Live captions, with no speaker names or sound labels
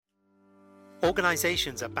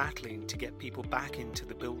Organisations are battling to get people back into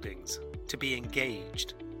the buildings, to be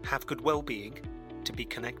engaged, have good well-being, to be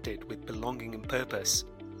connected with belonging and purpose,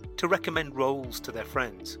 to recommend roles to their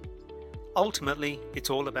friends. Ultimately,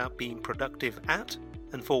 it's all about being productive at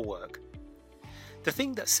and for work. The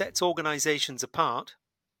thing that sets organisations apart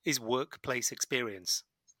is workplace experience.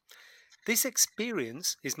 This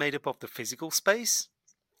experience is made up of the physical space,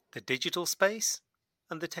 the digital space,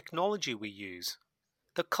 and the technology we use,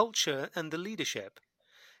 the culture and the leadership,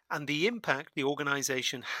 and the impact the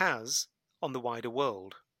organisation has on the wider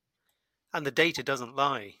world. And the data doesn't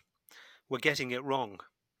lie. We're getting it wrong.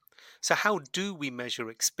 So how do we measure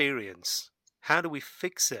experience? How do we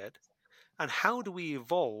fix it? And how do we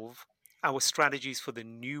evolve our strategies for the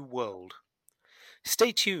new world?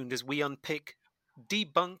 Stay tuned as we unpick,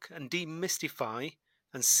 debunk and demystify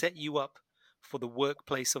and set you up for the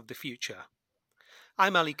workplace of the future.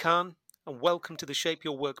 I'm Ali Khan, and welcome to the Shape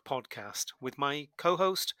Your Work podcast with my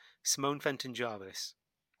co-host, Simone Fenton Jarvis.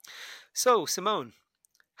 So, Simone,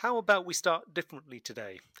 how about we start differently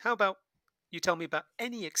today? How about you tell me about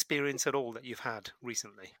any experience at all that you've had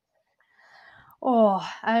recently?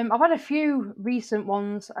 I've had a few recent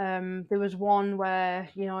ones. There was one where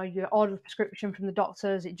you order a prescription from the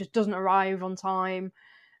doctors, it just doesn't arrive on time,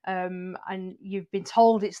 and you've been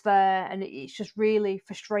told it's there, and it's just really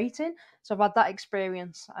frustrating. So I've had that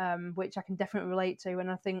experience, which I can definitely relate to. And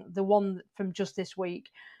I think the one from just this week,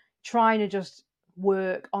 trying to just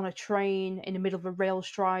work on a train in the middle of a rail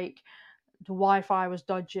strike, the Wi-Fi was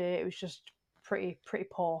dodgy. It was just pretty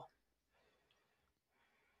poor.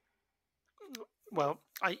 Well,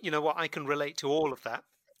 I can relate to all of that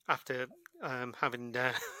after having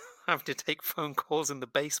having to take phone calls in the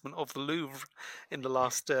basement of the Louvre in the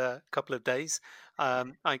last couple of days.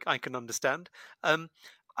 I can understand, and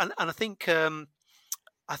I think I'm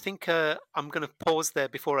going to pause there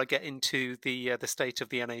before I get into the state of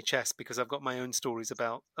the NHS, because I've got my own stories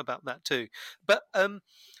about that too. But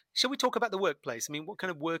shall we talk about the workplace? I mean, what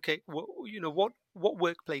kind of what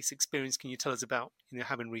workplace experience can you tell us about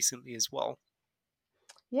having recently as well?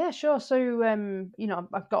 Yeah, sure. So,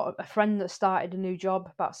 I've got a friend that started a new job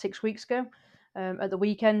about 6 weeks ago. At the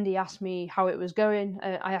weekend, he asked me how it was going.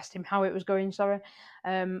 I asked him how it was going. Sorry,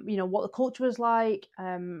 what the culture was like,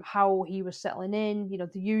 how he was settling in.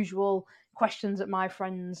 The usual questions that my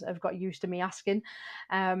friends have got used to me asking.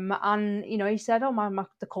 And he said, "Oh,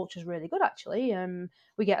 the culture's really good actually.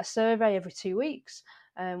 We get a survey every 2 weeks.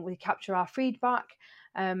 We capture our feedback."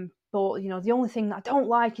 But the only thing that I don't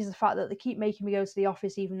like is the fact that they keep making me go to the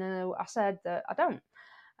office, even though I said that I don't.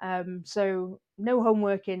 So no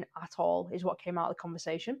homeworking at all is what came out of the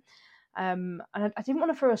conversation. And I didn't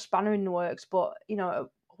want to throw a spanner in the works, but at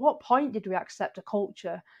what point did we accept a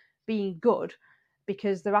culture being good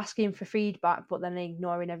because they're asking for feedback, but then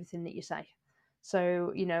ignoring everything that you say?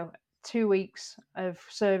 So 2 weeks of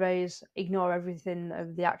surveys, ignore everything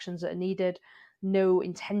of the actions that are needed, no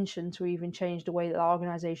intention to even change the way that the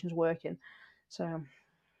organisation's working. So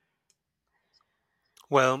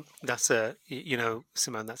Well, that's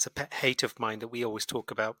Simone, that's a pet hate of mine that we always talk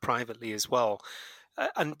about privately as well.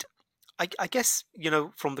 And I guess,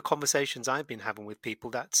 from the conversations I've been having with people,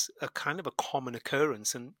 that's a kind of a common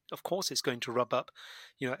occurrence. And of course, it's going to rub up,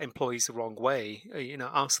 employees the wrong way.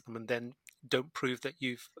 Ask them and then don't prove that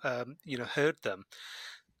you've, heard them.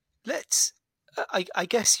 Let's, I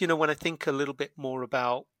guess, when I think a little bit more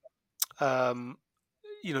about, um,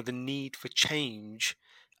 the need for change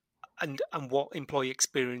and what employee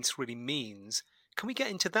experience really means, can we get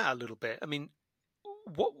into that a little bit? I mean,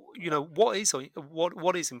 what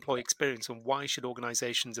is employee experience, and why should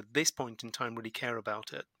organizations at this point in time really care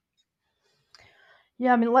about it?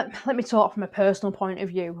 yeah, I mean, let me talk from a personal point of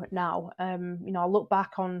view now. I look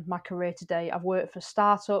back on my career today. I've worked for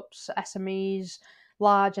startups, SMEs,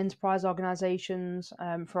 large enterprise organisations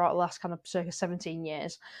throughout the last kind of circa 17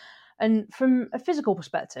 years. And from a physical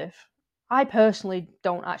perspective, I personally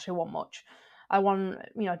don't actually want much. I want,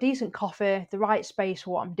 a decent coffee, the right space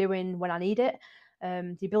for what I'm doing when I need it,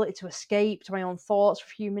 the ability to escape to my own thoughts for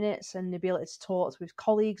a few minutes, and the ability to talk with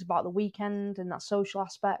colleagues about the weekend and that social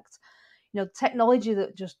aspect. Technology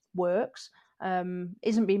that just works,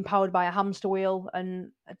 isn't being powered by a hamster wheel and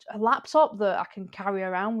a laptop that I can carry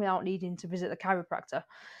around without needing to visit the chiropractor.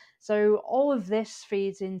 So all of this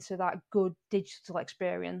feeds into that good digital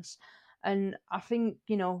experience. And I think,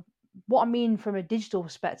 what I mean from a digital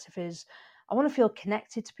perspective is I want to feel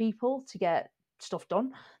connected to people to get stuff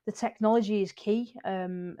done. The technology is key,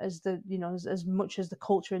 as as much as the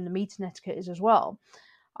culture and the meeting etiquette is as well.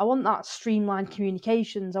 I want that streamlined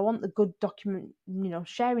communications. I want the good document,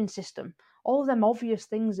 sharing system. All of them obvious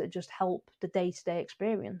things that just help the day to day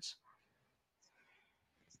experience.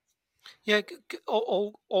 Yeah,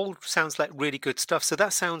 all sounds like really good stuff. So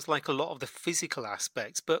that sounds like a lot of the physical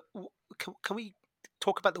aspects, but can we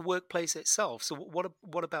talk about the workplace itself? So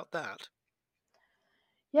what about that?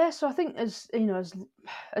 Yeah, so I think as you know,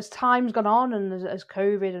 as time's gone on and as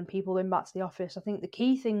COVID and people going back to the office, I think the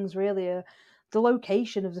key things really are the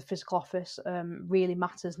location of the physical office really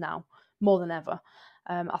matters now more than ever.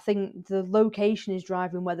 I think the location is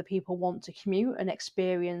driving whether people want to commute and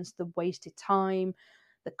experience the wasted time,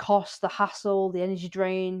 the cost, the hassle, the energy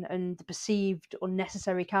drain, and the perceived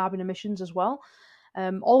unnecessary carbon emissions as well.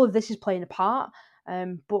 All of this is playing a part,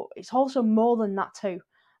 but it's also more than that too.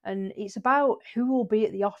 And it's about who will be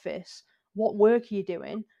at the office, what work are you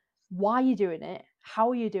doing, why you're doing it, how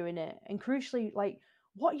are you doing it, and crucially, like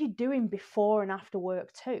what you're doing before and after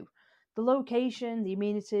work too. The location, the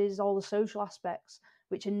amenities, all the social aspects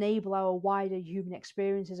which enable our wider human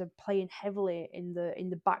experiences are playing heavily in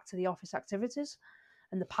the back to the office activities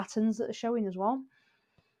and the patterns that are showing as well.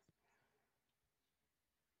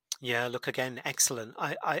 Yeah, look again, excellent.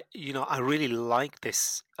 I really like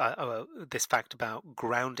this fact about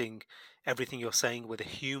grounding everything you're saying with a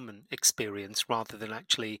human experience rather than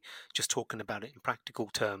actually just talking about it in practical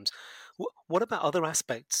terms. What about other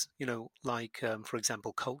aspects? Like for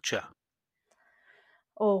example, culture.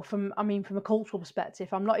 Or from a cultural perspective,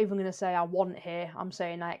 I'm not even going to say I want here. I'm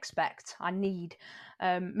saying I expect, I need.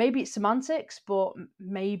 Maybe it's semantics, but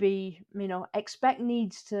maybe expect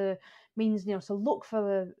needs to means to look for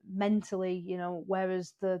the mentally,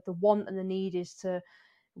 whereas the want and the need is to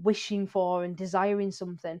wishing for and desiring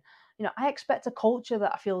something. I expect a culture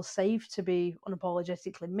that I feel safe to be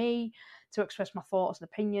unapologetically me, to express my thoughts and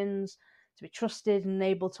opinions, to be trusted and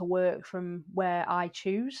able to work from where I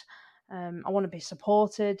choose. I want to be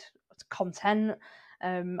supported, content.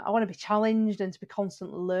 I want to be challenged and to be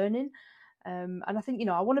constantly learning. And I think,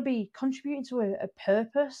 I want to be contributing to a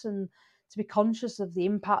purpose and to be conscious of the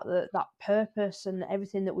impact that that purpose and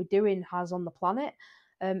everything that we're doing has on the planet.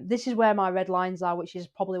 This is where my red lines are, which is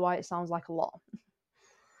probably why it sounds like a lot.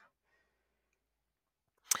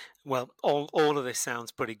 Well, all of this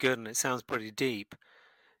sounds pretty good and it sounds pretty deep.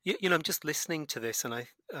 I'm just listening to this and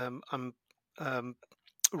I'm um,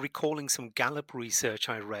 recalling some Gallup research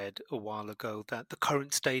I read a while ago that the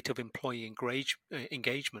current state of employee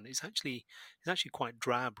engagement is actually quite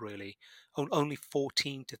drab, really. Only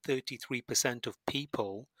 14 to 33% of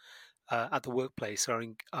people at the workplace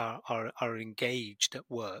are engaged at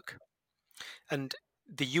work, and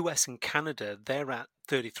the US and Canada, they're at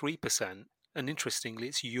 33%. And interestingly,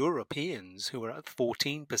 it's Europeans who are at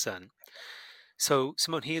 14%. So,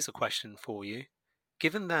 Simone, here's a question for you.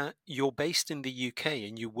 Given that you're based in the UK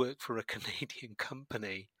and you work for a Canadian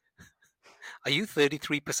company, are you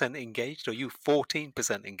 33% engaged or are you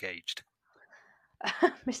 14% engaged?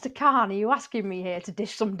 Mr. Khan, are you asking me here to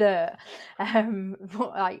dish some dirt? But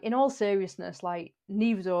like in all seriousness, like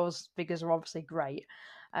neither of those figures are obviously great.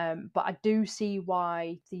 But I do see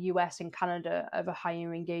why the US and Canada have a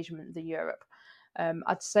higher engagement than Europe.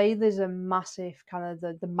 I'd say there's a massive kind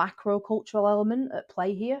of the macro cultural element at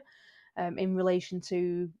play here, in relation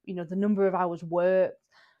to the number of hours worked,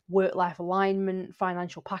 work life alignment,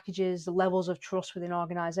 financial packages, the levels of trust within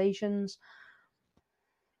organisations.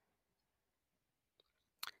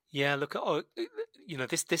 Yeah, look,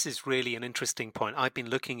 this is really an interesting point. I've been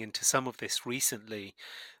looking into some of this recently.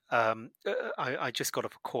 I just got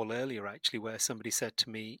off a call earlier actually where somebody said to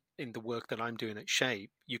me in the work that I'm doing at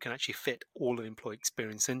Shape, you can actually fit all the employee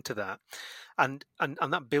experience into that. And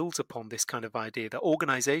that builds upon this kind of idea that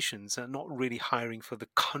organizations are not really hiring for the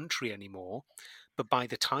country anymore, but by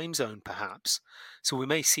the time zone perhaps. So we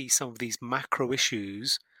may see some of these macro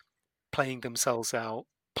issues playing themselves out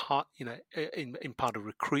in part of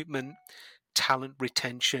recruitment, talent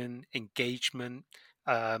retention, engagement,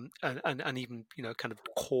 and even kind of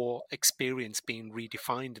core experience being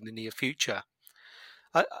redefined in the near future.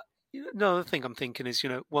 Another thing I'm thinking is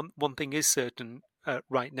one thing is certain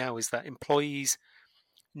right now is that employees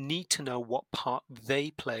need to know what part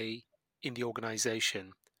they play in the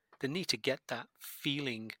organization. They need to get that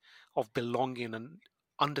feeling of belonging and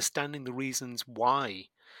understanding the reasons why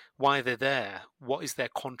they're there. What is their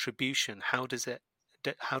contribution? How does it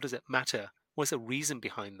matter? What's the reason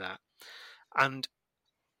behind that? And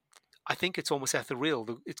I think it's almost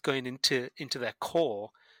ethereal. It's going into their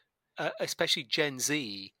core, especially Gen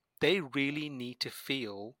Z. They really need to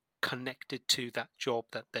feel connected to that job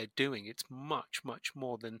that they're doing. It's much, much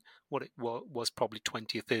more than what it was probably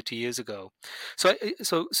 20 or 30 years ago. So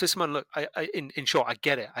Simon, look, in short, I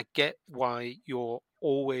get it. I get why you're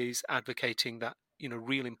always advocating that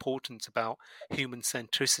real importance about human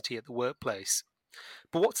centricity at the workplace.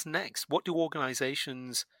 But what's next? What do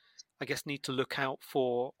organizations I guess, need to look out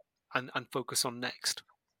for and focus on next?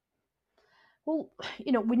 Well,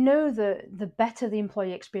 we know that the better the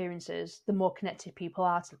employee experience is, the more connected people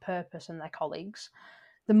are to the purpose and their colleagues.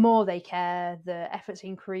 The more they care, the efforts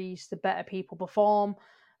increase, the better people perform,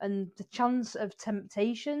 and the chance of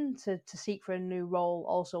temptation to seek for a new role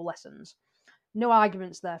also lessens. No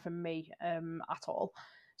arguments there from me at all.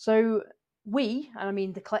 So and I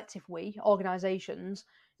mean the collective we, organisations,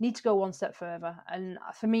 need to go one step further. And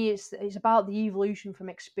for me, it's about the evolution from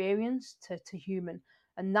experience to human,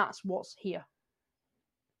 and that's what's here.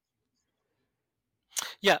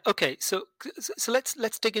 Yeah. Okay. So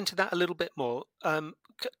let's dig into that a little bit more.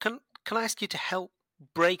 Can I ask you to help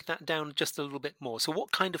break that down just a little bit more? So,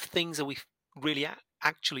 what kind of things are we really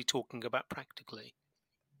actually talking about practically?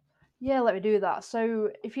 Yeah, let me do that. So,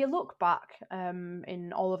 if you look back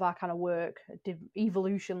in all of our kind of work,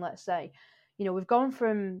 evolution, let's say, we've gone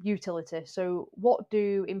from utility. So, what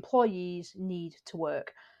do employees need to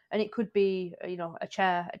work? And it could be, a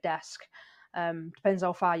chair, a desk, depends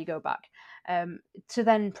how far you go back, to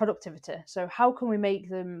then productivity. So, how can we make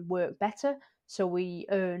them work better so we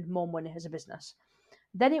earn more money as a business?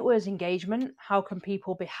 Then it was engagement. How can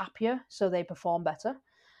people be happier so they perform better?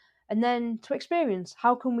 And then to experience,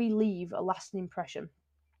 how can we leave a lasting impression?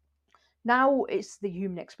 Now it's the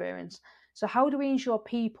human experience. So, how do we ensure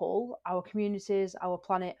people, our communities, our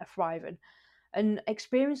planet are thriving? And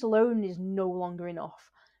experience alone is no longer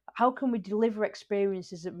enough. How can we deliver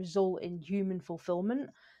experiences that result in human fulfillment,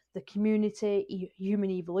 the community, human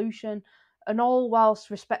evolution, and all whilst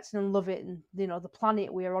respecting and loving, the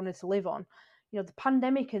planet we are honoured to live on? The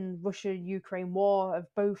pandemic and Russia-Ukraine war have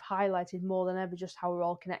both highlighted more than ever just how we're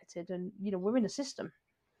all connected, and we're in a system.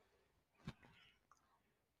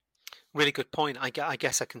 Really good point. I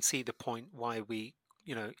guess I can see the point why we,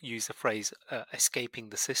 use the phrase escaping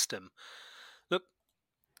the system. Look,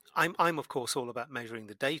 I'm of course all about measuring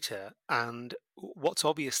the data, and what's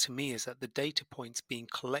obvious to me is that the data points being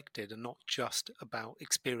collected are not just about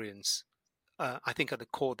experience. I think at the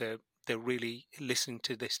core they're really listening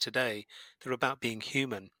to this today. They're about being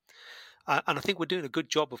human, and I think we're doing a good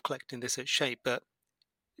job of collecting this at Shape. But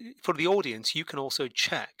for the audience, you can also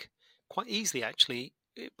check quite easily, actually,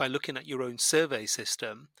 by looking at your own survey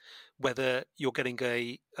system, whether you're getting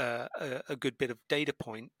a good bit of data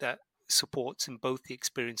point that supports in both the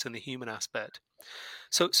experience and the human aspect.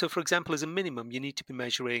 So for example, as a minimum, you need to be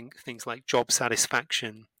measuring things like job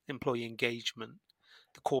satisfaction, employee engagement,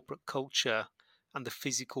 the corporate culture, and the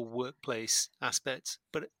physical workplace aspects.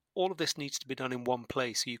 But all of this needs to be done in one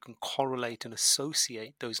place so you can correlate and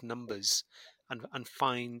associate those numbers and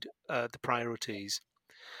find the priorities.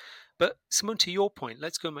 But Simone, to your point,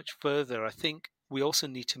 let's go much further. I think we also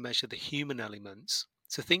need to measure the human elements.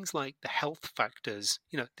 So things like the health factors,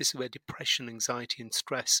 this is where depression, anxiety, and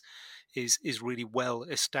stress is really well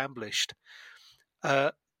established.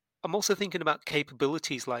 Uh, I'm also thinking about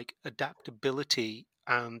capabilities like adaptability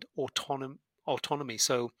and autonomy.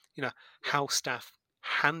 So, how staff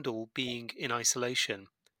handle being in isolation.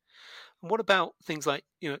 And what about things like,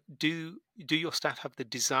 do your staff have the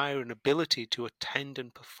desire and ability to attend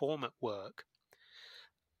and perform at work?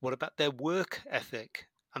 What about their work ethic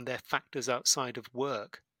and their factors outside of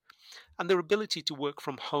work? And their ability to work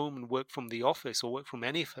from home and work from the office or work from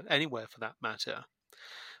anywhere for that matter.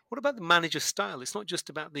 What about the manager style? It's not just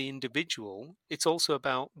about the individual, it's also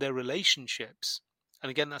about their relationships. And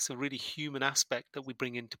again, that's a really human aspect that we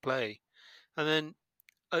bring into play. And then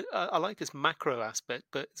I like this macro aspect,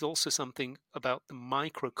 but it's also something about the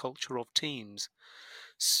microculture of teams.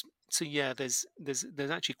 So yeah, there's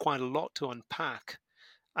actually quite a lot to unpack.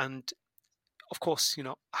 And of course,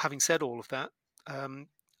 having said all of that, um,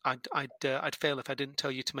 I'd fail if I didn't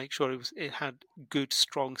tell you to make sure it had good,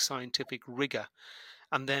 strong scientific rigor.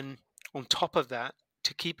 And then on top of that,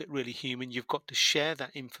 to keep it really human, you've got to share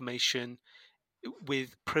that information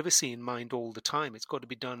with privacy in mind all the time. It's got to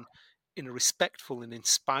be done in a respectful and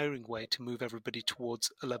inspiring way to move everybody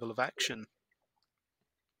towards a level of action.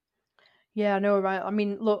 Yeah, I know, right? I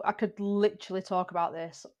mean, look, I could literally talk about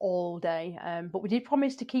this all day, but we did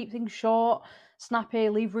promise to keep things short, snappy,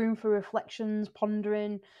 leave room for reflections,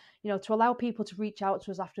 pondering, to allow people to reach out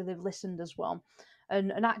to us after they've listened as well.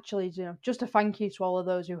 And actually, just a thank you to all of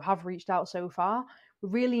those who have reached out so far. We're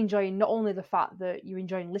really enjoying not only the fact that you're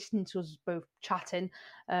enjoying listening to us both chatting,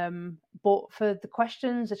 but for the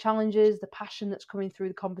questions, the challenges, the passion that's coming through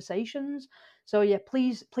the conversations. So yeah,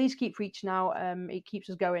 please keep reaching out. It keeps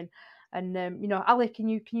us going. And Ali, can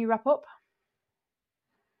you wrap up?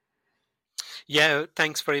 Yeah,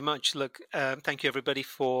 thanks very much. Look, thank you everybody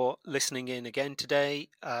for listening in again today.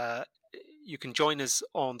 You can join us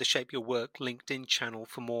on the Shape Your Work LinkedIn channel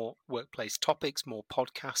for more workplace topics, more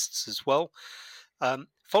podcasts as well.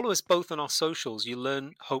 Follow us both on our socials. You'll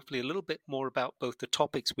learn hopefully a little bit more about both the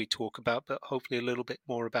topics we talk about, but hopefully a little bit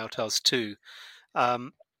more about us too.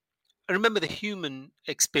 And remember, the human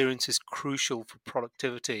experience is crucial for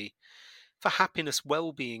productivity, for happiness,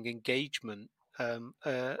 well-being, engagement,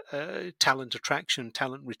 talent attraction,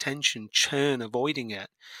 talent retention, churn, avoiding it.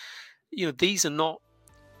 These are not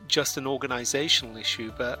just an organizational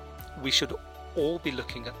issue, but we should all be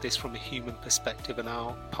looking at this from a human perspective and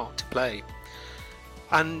our part to play.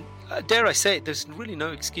 And dare I say it, there's really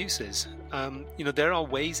no excuses. There are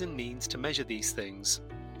ways and means to measure these things.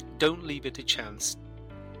 Don't leave it to chance.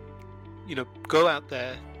 Go out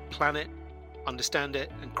there, plan it, understand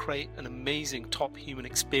it, and create an amazing top human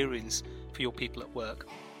experience for your people at work.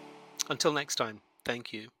 Until next time,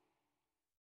 thank you.